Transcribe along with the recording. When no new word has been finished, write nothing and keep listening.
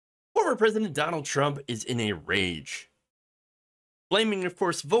Former President Donald Trump is in a rage, blaming, of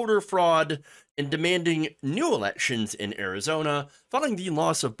course, voter fraud and demanding new elections in Arizona following the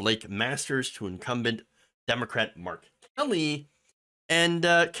loss of Blake Masters to incumbent Democrat Mark Kelly and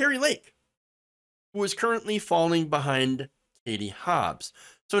Kari Lake, who is currently falling behind Katie Hobbs.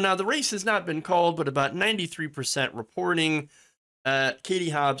 So now the race has not been called, but about 93% reporting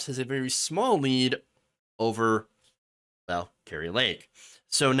Katie Hobbs has a very small lead over, well, Kari Lake.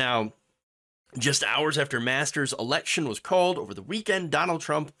 So now, just hours after Masters' election was called over the weekend, Donald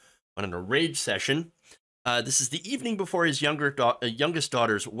Trump went on a rage session. This is the evening before his youngest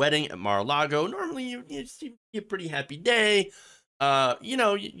daughter's wedding at Mar-a-Lago. Normally, you see a pretty happy day.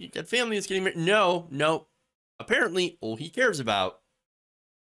 You got family that's getting married. No. Apparently, all he cares about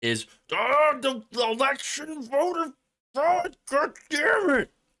is the election voter fraud. God damn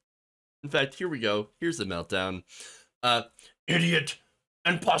it. In fact, here we go. Here's the meltdown. Idiot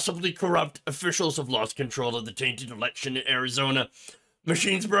and possibly corrupt officials have lost control of the tainted election in Arizona.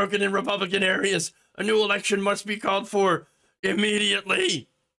 Machines broken in Republican areas. A new election must be called for immediately.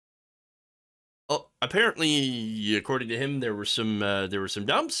 Oh, apparently, according to him, there were some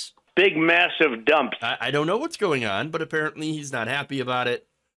dumps. Big, massive dumps. I don't know what's going on, but apparently he's not happy about it.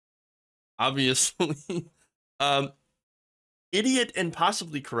 Obviously, idiot and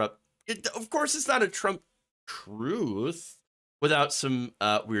possibly corrupt. Of course, it's not a Trump truth without some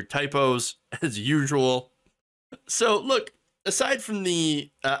weird typos, as usual. So, look, aside from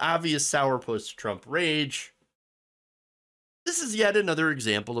the obvious sourpuss Trump rage, this is yet another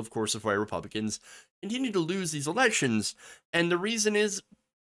example, of course, of why Republicans continue to lose these elections. And the reason is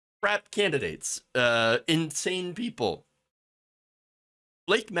crap candidates, insane people.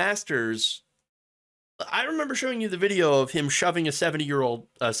 Blake Masters, I remember showing you the video of him shoving a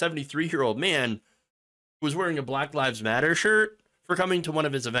 73-year-old man who was wearing a Black Lives Matter shirt for coming to one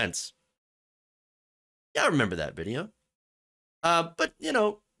of his events. Yeah, I remember that video. But,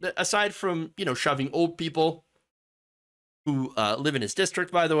 aside from, shoving old people who live in his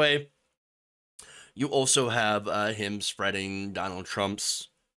district, by the way, you also have him spreading Donald Trump's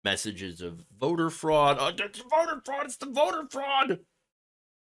messages of voter fraud. It's voter fraud. It's the voter fraud.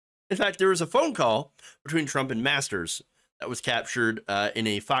 In fact, there was a phone call between Trump and Masters that was captured in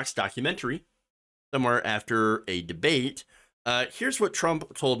a Fox documentary somewhere after a debate. Here's what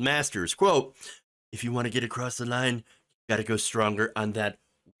Trump told Masters, quote, "If you want to get across the line, you got to go stronger on that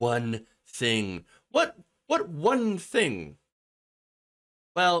one thing." What one thing?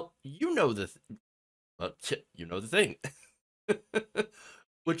 Well, you know the thing,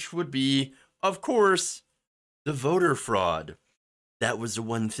 which would be, of course, the voter fraud. That was the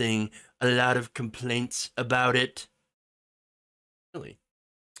one thing. A lot of complaints about it. Really?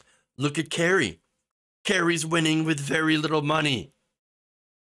 Look at Kari. Kari's winning with very little money.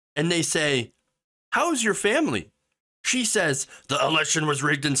 And they say, "How's your family?" She says, "The election was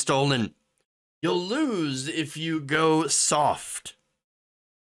rigged and stolen." You'll lose if you go soft.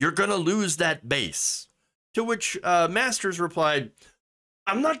 You're going to lose that base. To which Masters replied,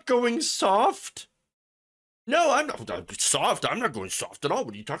 "I'm not going soft. No, I'm not soft. I'm not going soft at all.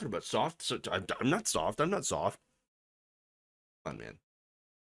 What are you talking about? Soft? So, I'm not soft. I'm not soft." Come on, man.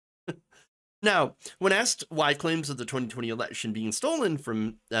 Now, when asked why claims of the 2020 election being stolen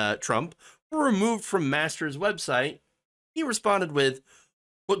from Trump were removed from Masters' website, he responded with,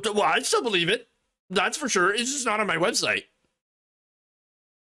 well, I still believe it. That's for sure. It's just not on my website.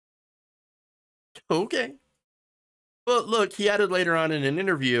 Okay. Well, look, he added later on in an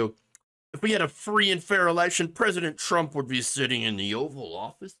interview, "If we had a free and fair election, President Trump would be sitting in the Oval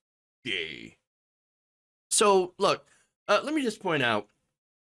Office." Yay. So, look, let me just point out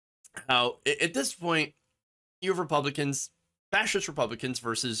how, at this point, you have Republicans, fascist Republicans,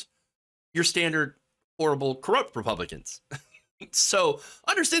 versus your standard horrible, corrupt Republicans. So,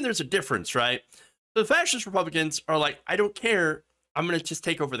 understand there's a difference, right? The fascist Republicans are like, I don't care. I'm going to just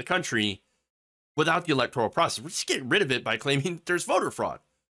take over the country without the electoral process. We're just getting rid of it by claiming there's voter fraud.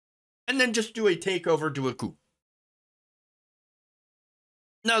 And then just do a takeover, do a coup.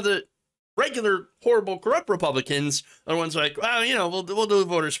 Now, the regular, horrible, corrupt Republicans are the ones like, well, we'll do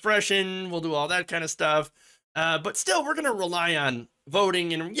voter suppression, we'll do all that kind of stuff. But still, we're going to rely on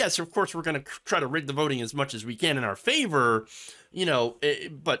voting. And yes, of course, we're going to try to rig the voting as much as we can in our favor,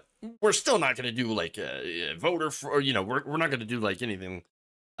 but we're still not going to do like a voter for, we're not going to do like anything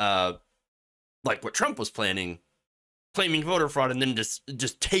like what Trump was planning, claiming voter fraud and then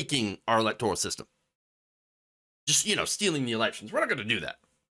just taking our electoral system. Just, stealing the elections. We're not going to do that.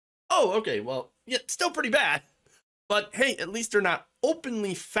 Oh, okay. Well, yeah, still pretty bad. But hey, at least they're not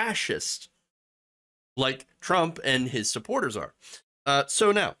openly fascist like Trump and his supporters are.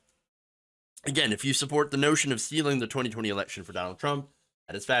 So now, Again, if you support the notion of stealing the 2020 election for Donald Trump,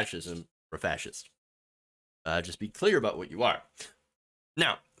 that is fascism or fascist. Just be clear about what you are.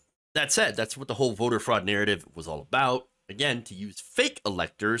 Now, that said, that's what the whole voter fraud narrative was all about. Again, to use fake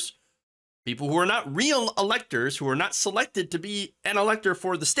electors, people who are not real electors, who are not selected to be an elector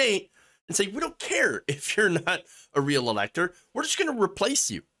for the state, and say, we don't care if you're not a real elector. We're just going to replace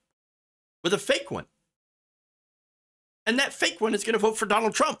you with a fake one. And that fake one is going to vote for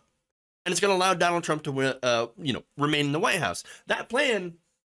Donald Trump. And it's going to allow Donald Trump to win, remain in the White House. That plan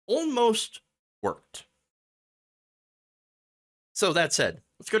almost worked. So that said,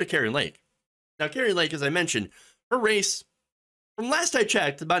 let's go to Kari Lake. Now, Kari Lake, as I mentioned, her race, from last I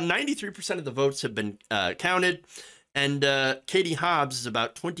checked, about 93% of the votes have been counted. And Katie Hobbs is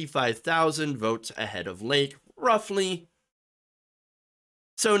about 25,000 votes ahead of Lake, roughly.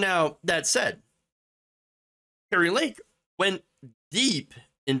 So now, that said, Kari Lake went deep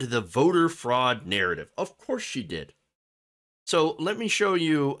into the voter fraud narrative. Of course she did. So let me show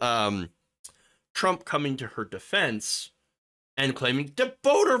you Trump coming to her defense and claiming the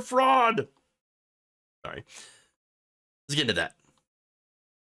voter fraud. Sorry. Let's get into that.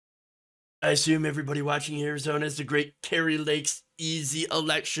 I assume everybody watching Arizona is the great Kari Lake's easy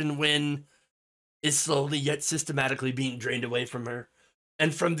election win is slowly yet systematically being drained away from her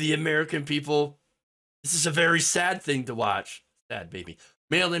and from the American people. This is a very sad thing to watch. Sad, baby.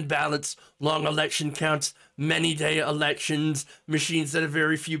 Mail-in ballots, long election counts, many-day elections, machines that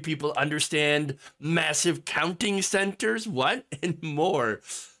very few people understand, massive counting centers, what? And more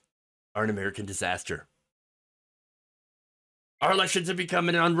are an American disaster. Our elections have become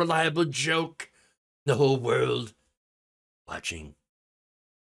an unreliable joke. The whole world watching.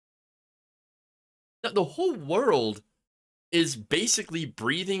 The whole world is basically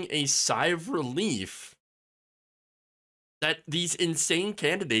breathing a sigh of relief that these insane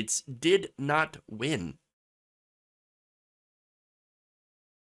candidates did not win.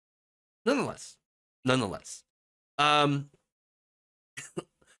 Nonetheless.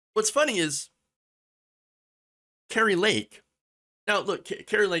 What's funny is Kari Lake. Now, look,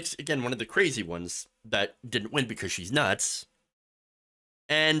 Kari Lake's, again, one of the crazy ones that didn't win because she's nuts.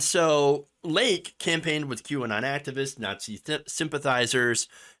 And so Lake campaigned with QAnon activists, Nazi sympathizers,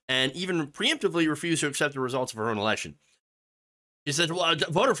 and even preemptively refused to accept the results of her own election. She said, well,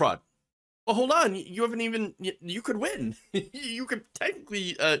 voter fraud. Well, hold on. You haven't even, you could win. You could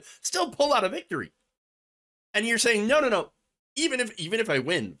technically still pull out a victory. And you're saying, no. Even if I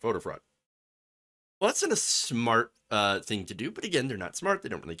win, voter fraud. Well, that's not a smart thing to do. But again, they're not smart. They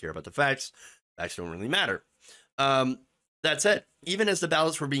don't really care about the facts. Facts don't really matter. That said, even as the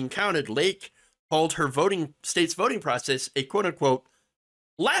ballots were being counted, Lake called her state's voting process a quote unquote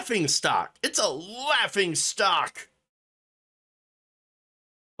laughing stock. It's a laughing stock.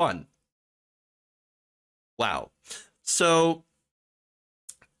 Fun. Wow. So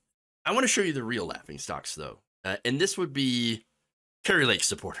I want to show you the real laughing stocks, though. And this would be Kari Lake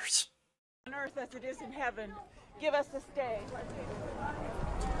supporters. On earth as it is in heaven, give us this day.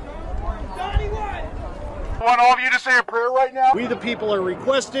 I want all of you to say a prayer right now. We, the people, are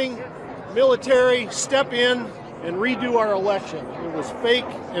requesting military step in and redo our election. It was fake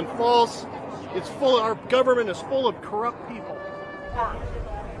and false. It's full. Our government is full of corrupt people.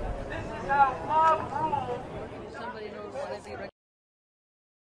 This is how love rules. Somebody knows what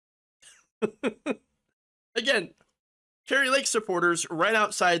I mean. Again, Kari Lake supporters right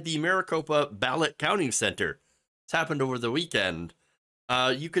outside the Maricopa Ballot Counting Center. It's happened over the weekend.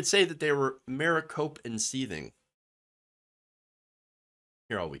 You could say that they were Maricopa and seething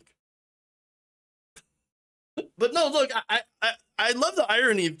here all week. But no, look, I love the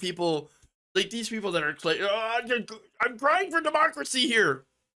irony of people like these people that are like, oh, I'm crying for democracy here.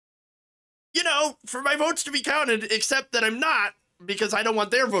 You know, for my votes to be counted, except that I'm not, because I don't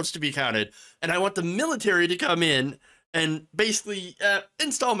want their votes to be counted, and I want the military to come in and basically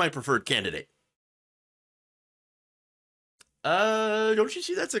install my preferred candidate. Don't you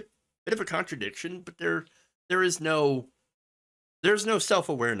see that's a bit of a contradiction? But there's no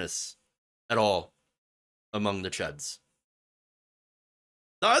self-awareness at all among the chuds.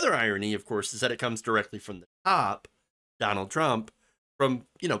 The other irony, of course, is that it comes directly from the top, Donald Trump, from,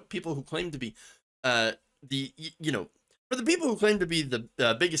 people who claim to be for the people who claim to be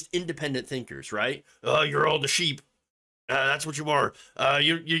the biggest independent thinkers, right? Oh, you're all the sheep. That's what you are.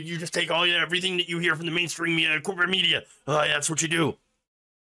 You just take everything that you hear from the mainstream media, corporate media. That's what you do.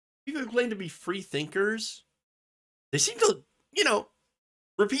 People who claim to be free thinkers, they seem to,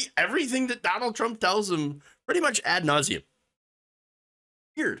 repeat everything that Donald Trump tells them pretty much ad nauseum.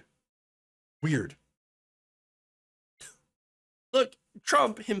 Weird. Look,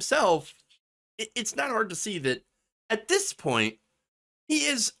 Trump himself it's not hard to see that at this point, he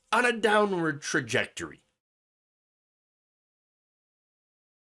is on a downward trajectory.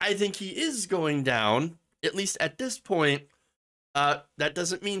 I think he is going down, at least at this point. That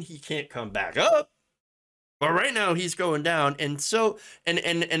doesn't mean he can't come back up. But right now he's going down. And so, and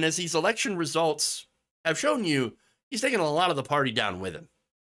as these election results have shown you, he's taking a lot of the party down with him.